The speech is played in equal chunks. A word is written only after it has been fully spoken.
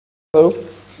Hello.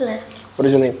 Hello. What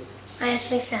is your name? My name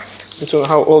is Lisa. And so,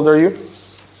 how old are you?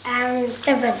 I'm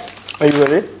 7. Are you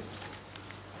ready?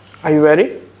 Are you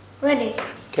ready? Ready?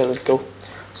 Okay, let's go.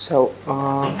 So,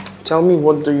 tell me,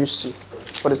 what do you see?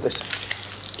 What is this?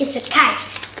 It's a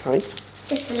kite. Kite.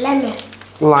 It's a lemon.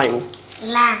 Lime.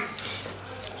 Lamb.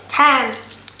 Time.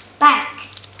 Back.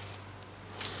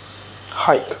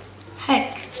 Hike.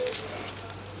 Hike.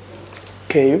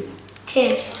 Cave.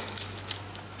 Cave.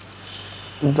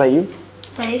 Wave.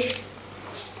 Wave.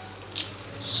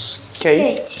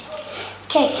 Cave. Skate.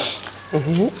 Cake.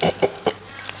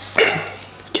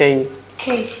 Cave.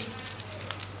 Cave.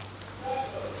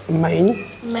 Main.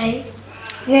 May.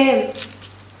 Game.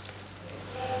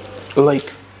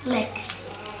 Lake. Lake.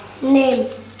 Name.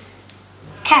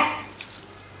 Cap.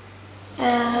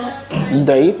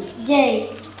 Day. Day.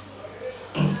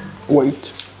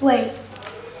 Weight. Way.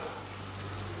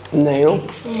 Nail.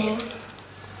 Nail.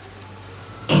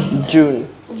 June.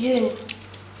 June.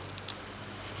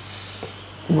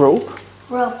 Rope.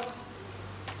 Rope.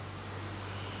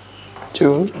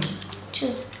 Tune.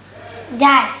 Two.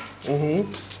 Dive.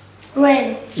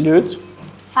 Rain. Good.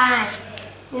 5.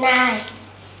 9.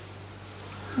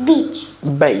 Beach.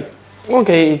 Bay.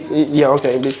 Okay,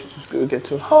 okay, this is good. Get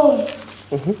to. Home.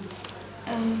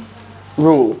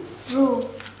 Rule. Rule.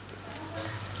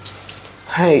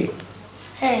 Hay.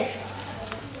 Hay.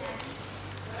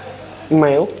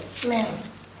 Mail. Mail.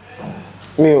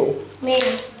 Mule.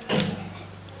 Mail.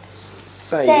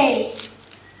 Say. Say.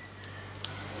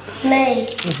 May.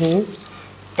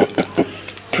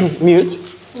 Mute.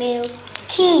 Mail.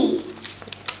 Key.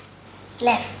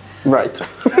 Left. Right.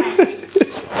 Right.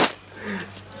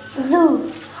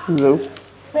 Zoo. Zoo.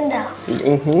 Window.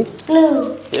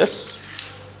 Blue. Yes.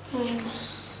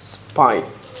 Spy.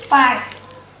 Spy.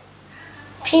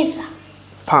 Pizza.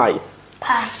 Pie.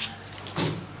 Pie.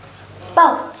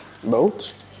 Boat.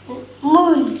 Boat.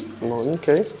 Moon. Moon.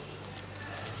 Okay.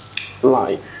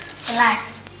 Lie.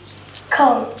 Life.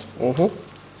 Cold.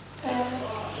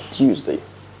 Tuesday.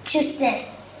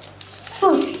 Tuesday.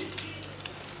 Foot.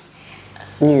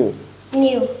 New.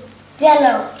 New.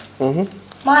 Yellow.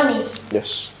 Money.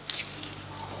 Yes.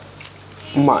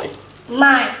 My.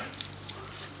 My.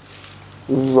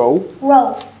 Row.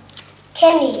 Road.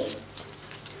 Kenny.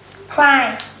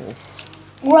 Crime.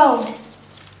 Road.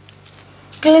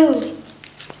 Glue.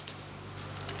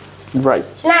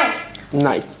 Right. Night.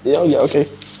 Night. Yeah, okay.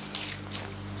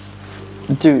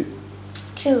 Do.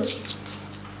 2.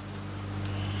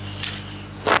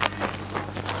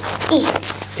 Eat.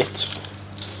 It.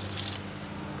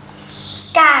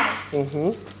 Sky.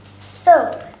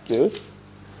 Soap. Good.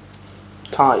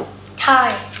 Tie.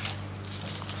 Tie.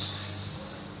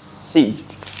 Seed.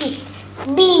 Seat.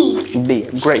 Bee. B.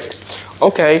 Great.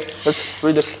 Okay, let's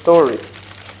read the story.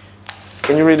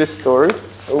 Can you read the story?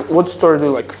 What story do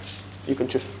you like? You can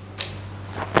choose.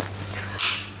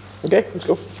 Okay, let's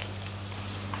go.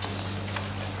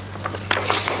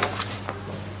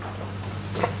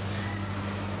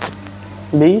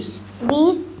 Bees.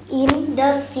 Bees in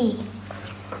the sea.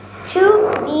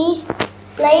 2 bees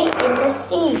play in the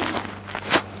sea.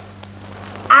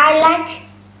 I like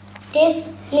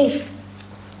this leaf.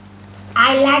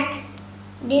 I like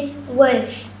this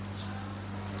wave.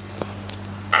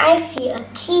 I see a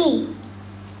key.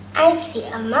 I see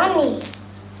a money.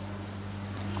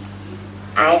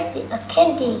 I see a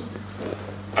candy.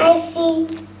 I see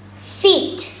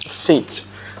feet. Feet.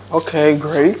 Okay,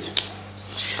 great.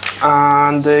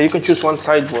 And you can choose one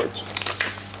side word.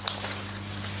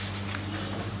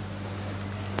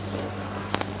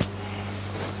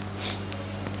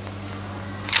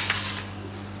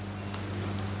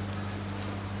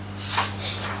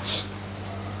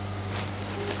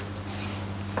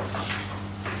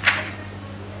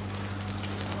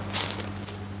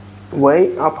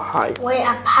 Way up high. Way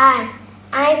up high.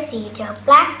 I see the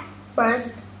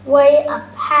blackbirds way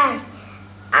up high.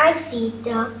 I see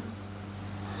the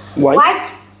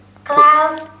white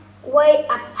clouds way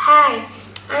up high.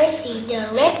 I see the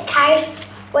red kites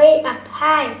way up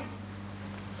high.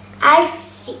 I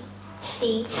see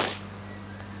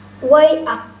way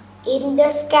up in the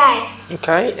sky.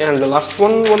 Okay, and the last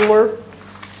one word.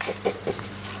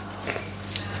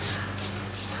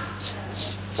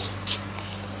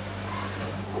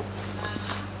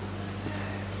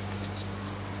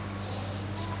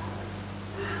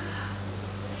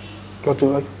 What do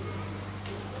you like?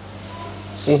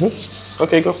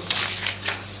 Okay, go.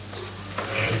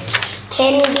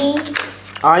 Can be.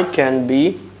 I can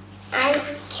be. I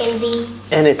can be.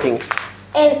 Anything.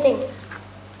 Anything.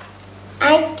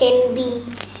 I can be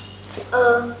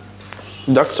a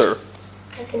Doctor.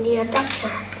 I can be a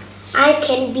doctor. I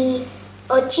can be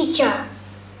a teacher.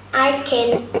 I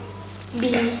can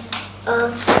be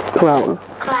a Clown.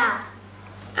 clown.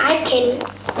 I can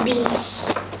be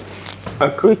A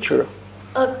creature.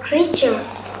 a creature.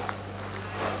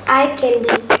 I can be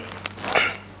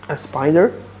A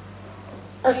spider.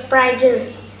 a spider.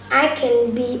 I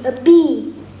can be a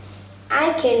bee.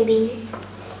 I can be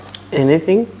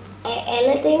Anything.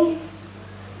 anything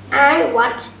I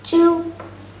want to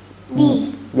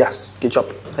be. Yes, good job.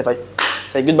 High five.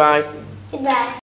 Say goodbye. Goodbye.